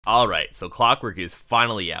Alright, so Clockwork is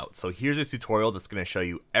finally out. So here's a tutorial that's going to show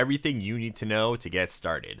you everything you need to know to get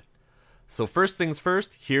started. So first things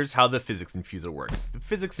first, here's how the physics infuser works. The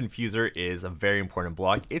physics infuser is a very important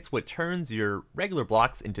block. It's what turns your regular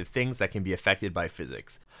blocks into things that can be affected by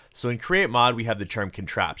physics. So in Create Mod, we have the term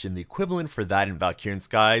contraption. The equivalent for that in Valkyrien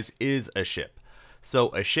Skies is a ship. So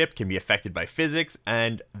a ship can be affected by physics,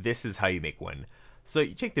 and this is how you make one. So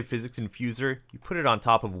you take the physics infuser, you put it on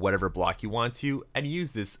top of whatever block you want to, and you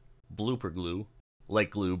use this blooper glue,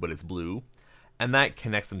 like glue but it's blue, and that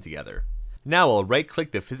connects them together. Now I'll right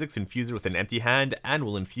click the physics infuser with an empty hand and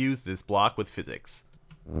we'll infuse this block with physics.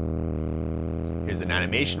 Here's an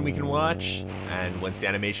animation we can watch, and once the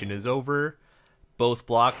animation is over, both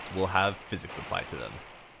blocks will have physics applied to them.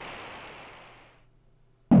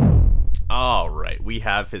 Alright, we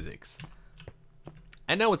have physics.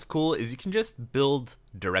 And now what's cool is you can just build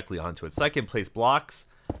directly onto it. So I can place blocks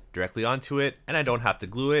directly onto it and I don't have to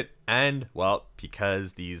glue it. And well,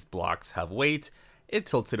 because these blocks have weight, it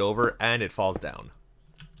tilts it over and it falls down.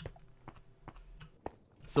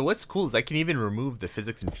 So what's cool is I can even remove the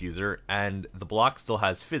physics infuser and the block still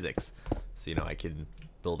has physics. So I can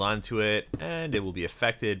build onto it and it will be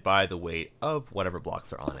affected by the weight of whatever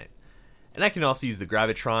blocks are on it. And I can also use the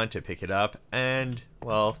gravitron to pick it up and,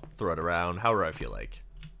 well, throw it around however I feel like.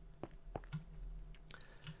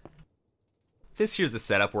 This here's a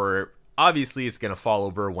setup where obviously it's going to fall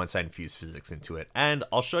over once I infuse physics into it. And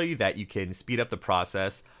I'll show you that you can speed up the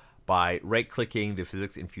process by right-clicking the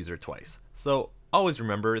physics infuser twice. So always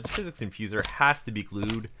remember, the physics infuser has to be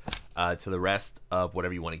glued to the rest of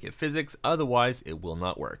whatever you want to give physics, otherwise it will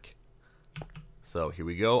not work. So here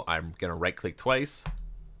we go, I'm going to right-click twice.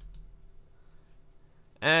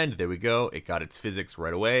 And there we go, it got its physics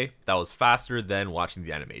right away. That was faster than watching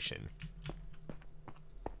the animation.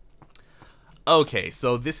 Okay,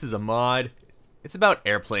 so this is a mod. It's about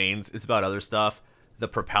airplanes, it's about other stuff. The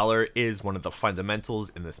propeller is one of the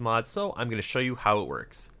fundamentals in this mod, so I'm going to show you how it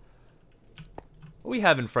works. What we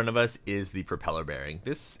have in front of us is the propeller bearing.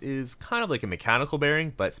 This is kind of like a mechanical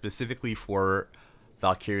bearing, but specifically for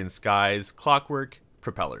Valkyrien Skies Clockwork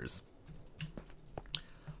propellers.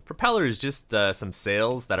 Propeller is just some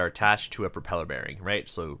sails that are attached to a propeller bearing, right?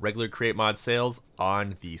 So regular Create Mod sails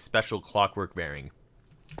on the special Clockwork bearing.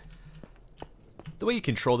 The way you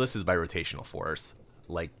control this is by rotational force,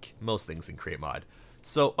 like most things in Create Mod.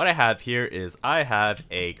 So what I have here is I have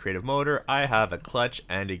a creative motor, I have a clutch,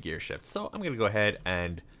 and a gear shift. So I'm going to go ahead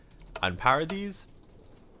and unpower these.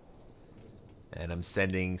 And I'm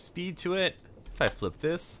sending speed to it. If I flip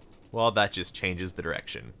this, well, that just changes the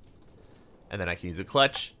direction. And then I can use a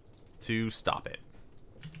clutch to stop it.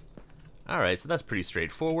 Alright, so that's pretty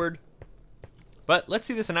straightforward. But let's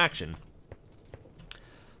see this in action.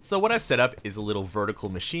 So what I've set up is a little vertical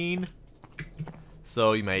machine.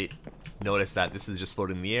 So you might notice that this is just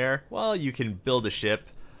floating in the air. Well, you can build a ship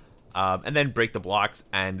and then break the blocks,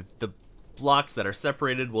 and the blocks that are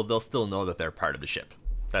separated, well, they'll still know that they're part of the ship.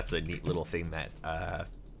 That's a neat little thing that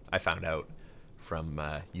I found out from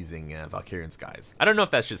using Valkyrien Skies. I don't know if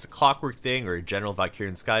that's just a Clockwork thing or a general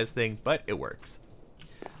Valkyrien Skies thing, but it works.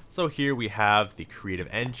 So here we have the creative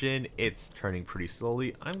engine. It's turning pretty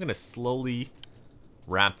slowly. I'm going to slowly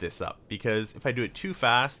ramp this up because if I do it too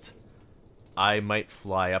fast, I might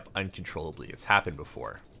fly up uncontrollably. It's happened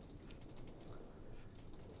before.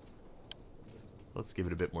 Let's give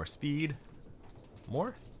it a bit more speed.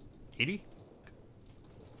 More? 80?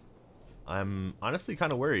 I'm honestly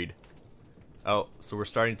kind of worried. Oh, so we're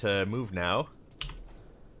starting to move now.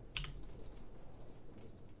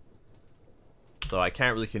 So I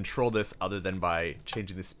can't really control this other than by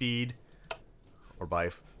changing the speed or by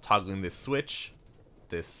toggling this switch,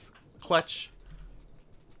 this clutch.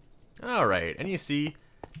 Alright, and you see,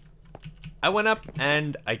 I went up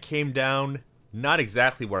and I came down not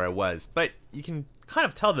exactly where I was, but you can kind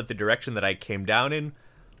of tell that the direction that I came down in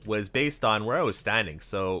was based on where I was standing.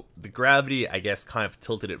 So the gravity, I guess, kind of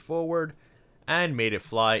tilted it forward and made it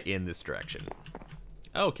fly in this direction.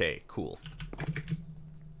 Okay, cool.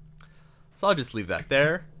 So I'll just leave that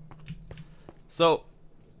there. So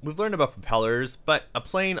we've learned about propellers, but a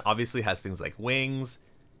plane obviously has things like wings.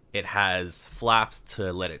 It has flaps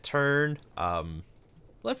to let it turn.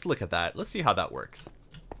 Let's look at that. Let's see how that works.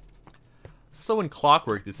 So in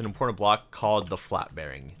Clockwork, there's an important block called the flap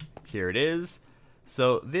bearing. Here it is.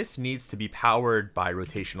 So this needs to be powered by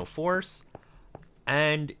rotational force,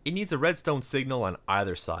 and it needs a redstone signal on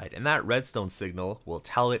either side, and that redstone signal will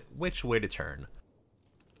tell it which way to turn.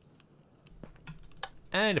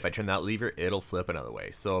 And if I turn that lever, it'll flip another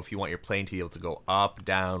way. So if you want your plane to be able to go up,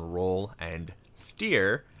 down, roll, and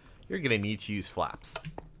steer, you're going to need to use flaps.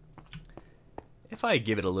 If I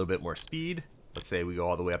give it a little bit more speed, let's say we go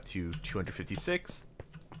all the way up to 256,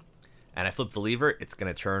 and I flip the lever, it's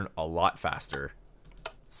going to turn a lot faster.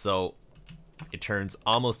 So it turns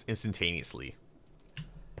almost instantaneously.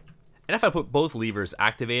 And if I put both levers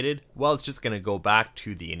activated, well, it's just going to go back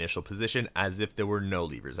to the initial position as if there were no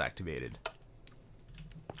levers activated.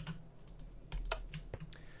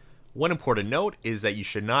 One important note is that you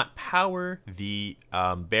should not power the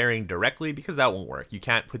bearing directly, because that won't work. You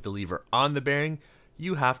can't put the lever on the bearing.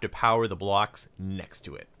 You have to power the blocks next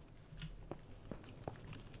to it.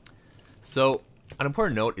 So an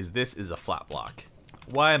important note is this is a flat block.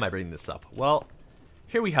 Why am I bringing this up? Well,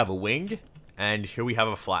 here we have a wing and here we have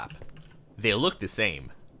a flap. They look the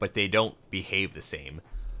same, but they don't behave the same.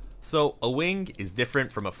 So a wing is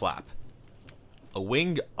different from a flap. A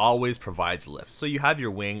wing always provides lift. So you have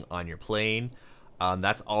your wing on your plane.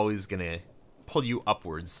 That's always going to pull you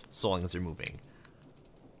upwards so long as you're moving.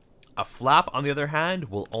 A flap, on the other hand,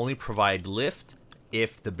 will only provide lift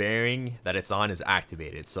if the bearing that it's on is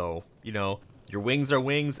activated. So, you know, your wings are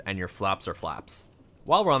wings and your flaps are flaps.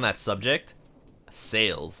 While we're on that subject,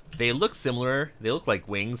 sails. They look similar. They look like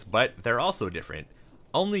wings, but they're also different.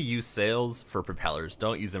 Only use sails for propellers.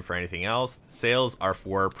 Don't use them for anything else. Sails are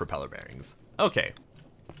for propeller bearings. Okay,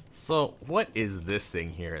 so what is this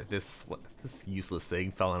thing here? This useless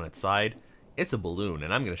thing fell on its side. It's a balloon,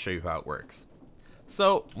 and I'm going to show you how it works.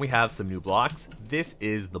 So we have some new blocks. This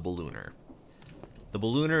is the ballooner. The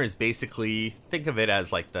ballooner is basically, think of it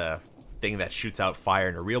as like the thing that shoots out fire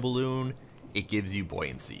in a real balloon. It gives you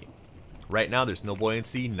buoyancy. Right now there's no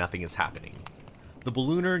buoyancy, nothing is happening. The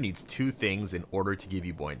ballooner needs two things in order to give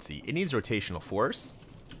you buoyancy. It needs rotational force,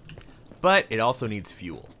 but it also needs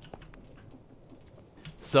fuel.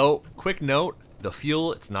 So, quick note, the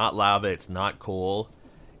fuel, it's not lava, it's not coal,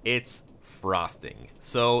 it's frosting.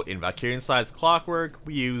 So, in Valkyrien Skies Clockwork,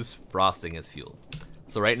 we use frosting as fuel.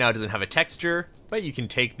 So right now it doesn't have a texture, but you can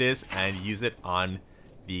take this and use it on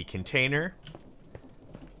the container.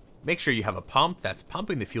 Make sure you have a pump that's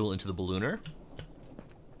pumping the fuel into the ballooner.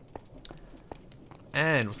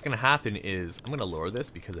 And what's going to happen is, I'm going to lower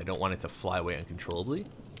this because I don't want it to fly away uncontrollably.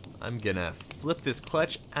 I'm going to flip this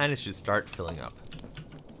clutch and it should start filling up.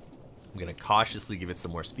 I'm going to cautiously give it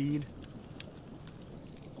some more speed.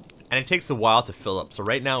 And it takes a while to fill up. So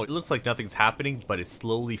right now it looks like nothing's happening, but it's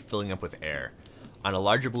slowly filling up with air. On a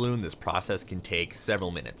larger balloon, this process can take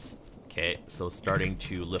several minutes. Okay, so starting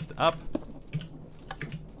to lift up.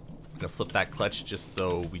 I'm going to flip that clutch just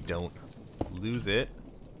so we don't lose it.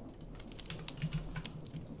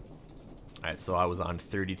 Alright, so I was on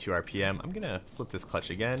 32 RPM. I'm going to flip this clutch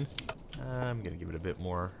again. I'm going to give it a bit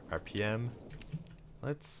more RPM.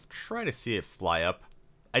 Let's try to see it fly up.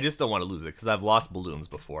 I just don't want to lose it because I've lost balloons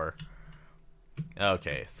before.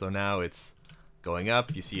 Okay, so now it's going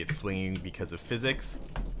up. You see it's swinging because of physics.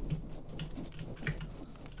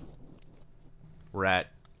 We're at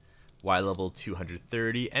Y level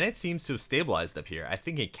 230, and it seems to have stabilized up here. I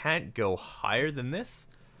think it can't go higher than this.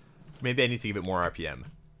 Maybe I need to give it more RPM.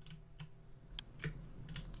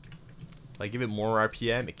 If I give it more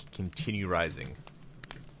RPM, it can continue rising.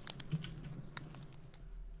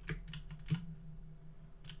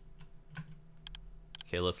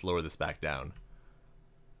 Okay, let's lower this back down.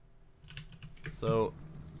 So,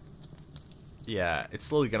 yeah, it's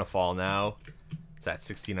slowly gonna fall now. It's at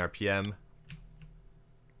 16 RPM.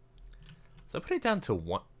 So I put it down to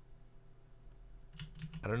 1.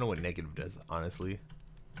 I don't know what negative does, honestly.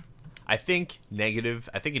 I think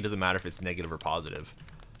it doesn't matter if it's negative or positive.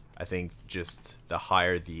 I think just the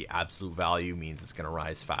higher the absolute value means it's gonna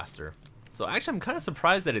rise faster. So actually I'm kind of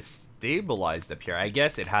surprised that it's stabilized up here. I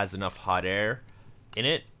guess it has enough hot air in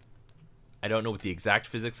it. I don't know what the exact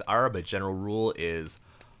physics are, but general rule is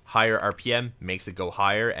higher RPM makes it go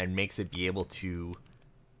higher and makes it be able to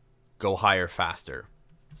go higher faster.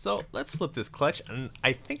 So let's flip this clutch, and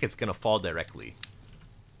I think it's gonna fall directly.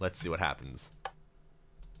 Let's see what happens.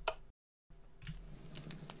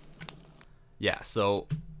 Yeah, so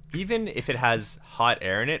even if it has hot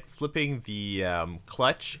air in it, flipping the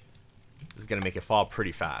clutch is gonna make it fall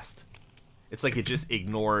pretty fast. It's like it just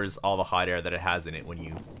ignores all the hot air that it has in it when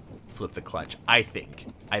you flip the clutch, I think.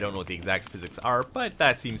 I don't know what the exact physics are, but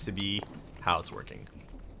that seems to be how it's working.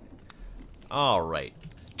 Alright,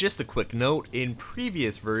 just a quick note, in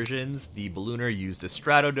previous versions, the ballooner used a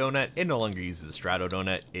strato donut. It no longer uses a strato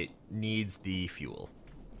donut, it needs the fuel.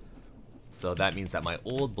 So that means that my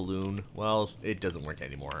old balloon, well, it doesn't work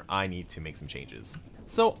anymore. I need to make some changes.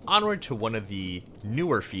 So onward to one of the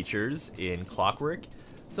newer features in Clockwork.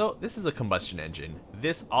 So this is a combustion engine.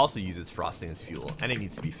 This also uses frosting as fuel, and it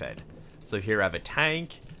needs to be fed. So here I have a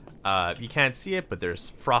tank. You can't see it, but there's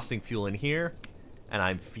frosting fuel in here. and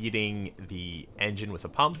I'm feeding the engine with a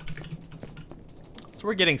pump. So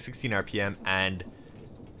we're getting 16 RPM and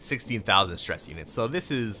 16,000 stress units. So this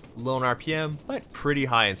is low in RPM, but pretty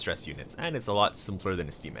high in stress units, and it's a lot simpler than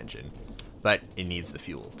a steam engine, but it needs the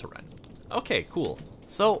fuel to run. Okay, cool.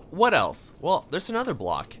 So what else? Well, there's another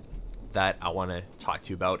block that I want to talk to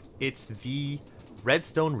you about. It's the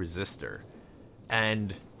redstone resistor,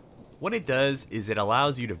 and what it does is it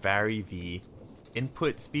allows you to vary the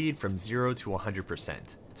input speed from 0 to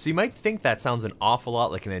 100%. So you might think that sounds an awful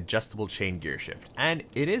lot like an adjustable chain gear shift, and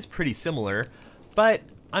it is pretty similar, but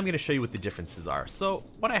I'm going to show you what the differences are. So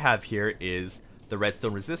what I have here is the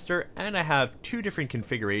redstone resistor, and I have two different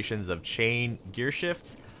configurations of chain gear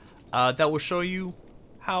shifts that will show you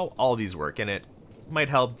how all these work, and it might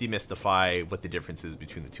help demystify what the differences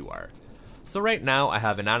between the two are. So right now I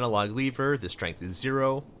have an analog lever, the strength is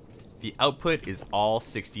 0, the output is all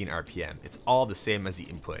 16 RPM, it's all the same as the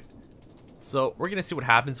input. So we're going to see what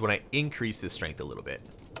happens when I increase this strength a little bit.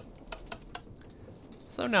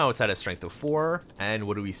 So now it's at a strength of 4, and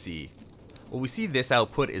what do we see? Well, we see this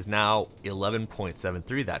output is now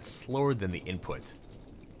 11.73, that's slower than the input.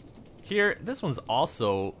 Here, this one's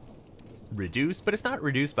also reduced, but it's not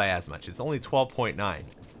reduced by as much, it's only 12.9.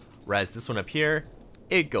 Whereas this one up here,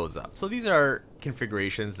 it goes up. So these are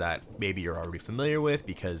configurations that maybe you're already familiar with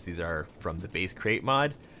because these are from the base create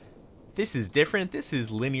mod. This is different, this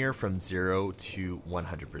is linear from 0 to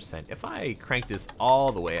 100%. If I crank this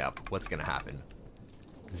all the way up, what's going to happen?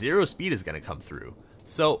 0 speed is going to come through.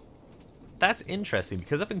 So that's interesting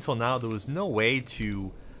because up until now there was no way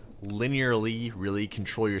to linearly really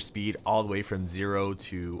control your speed all the way from 0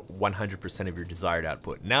 to 100% of your desired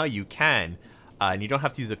output. Now you can, and you don't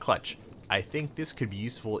have to use a clutch. I think this could be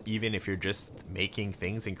useful even if you're just making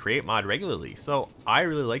things in create mod regularly. So I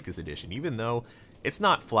really like this addition, even though it's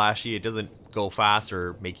not flashy, it doesn't go fast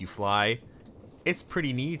or make you fly. It's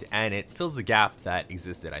pretty neat, and it fills the gap that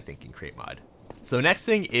existed, I think, in create mod. So next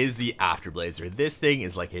thing is the afterblazer. This thing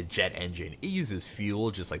is like a jet engine. It uses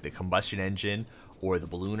fuel just like the combustion engine or the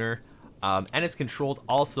ballooner, and it's controlled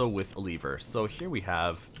also with a lever. So here we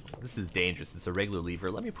have, this is dangerous, it's a regular lever.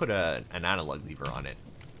 Let me put an analog lever on it.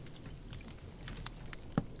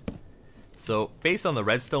 So based on the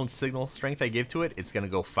redstone signal strength I give to it, it's going to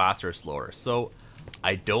go faster or slower. So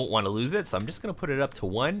I don't want to lose it, so I'm just going to put it up to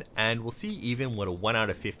 1, and we'll see even what a 1 out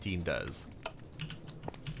of 15 does.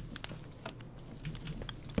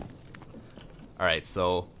 Alright,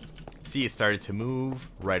 so see it started to move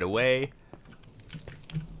right away.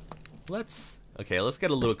 Let's get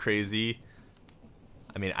a little crazy.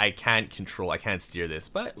 I mean, I can't steer this,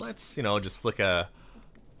 but let's, just flick a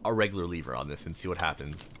regular lever on this and see what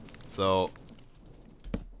happens. So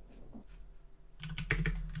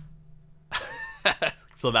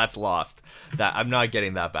so that's lost. That I'm not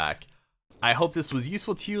getting that back. I hope this was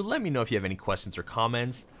useful to you. Let me know if you have any questions or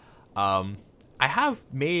comments. I have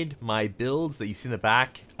made my builds that you see in the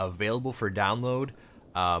back available for download,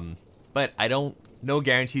 but no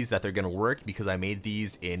guarantees that they're gonna work because I made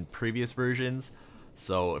these in previous versions.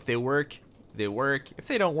 So if they work, they work. If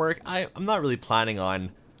they don't work, I'm not really planning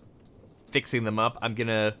on fixing them up. I'm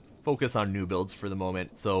gonna focus on new builds for the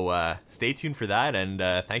moment. So stay tuned for that, and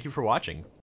thank you for watching.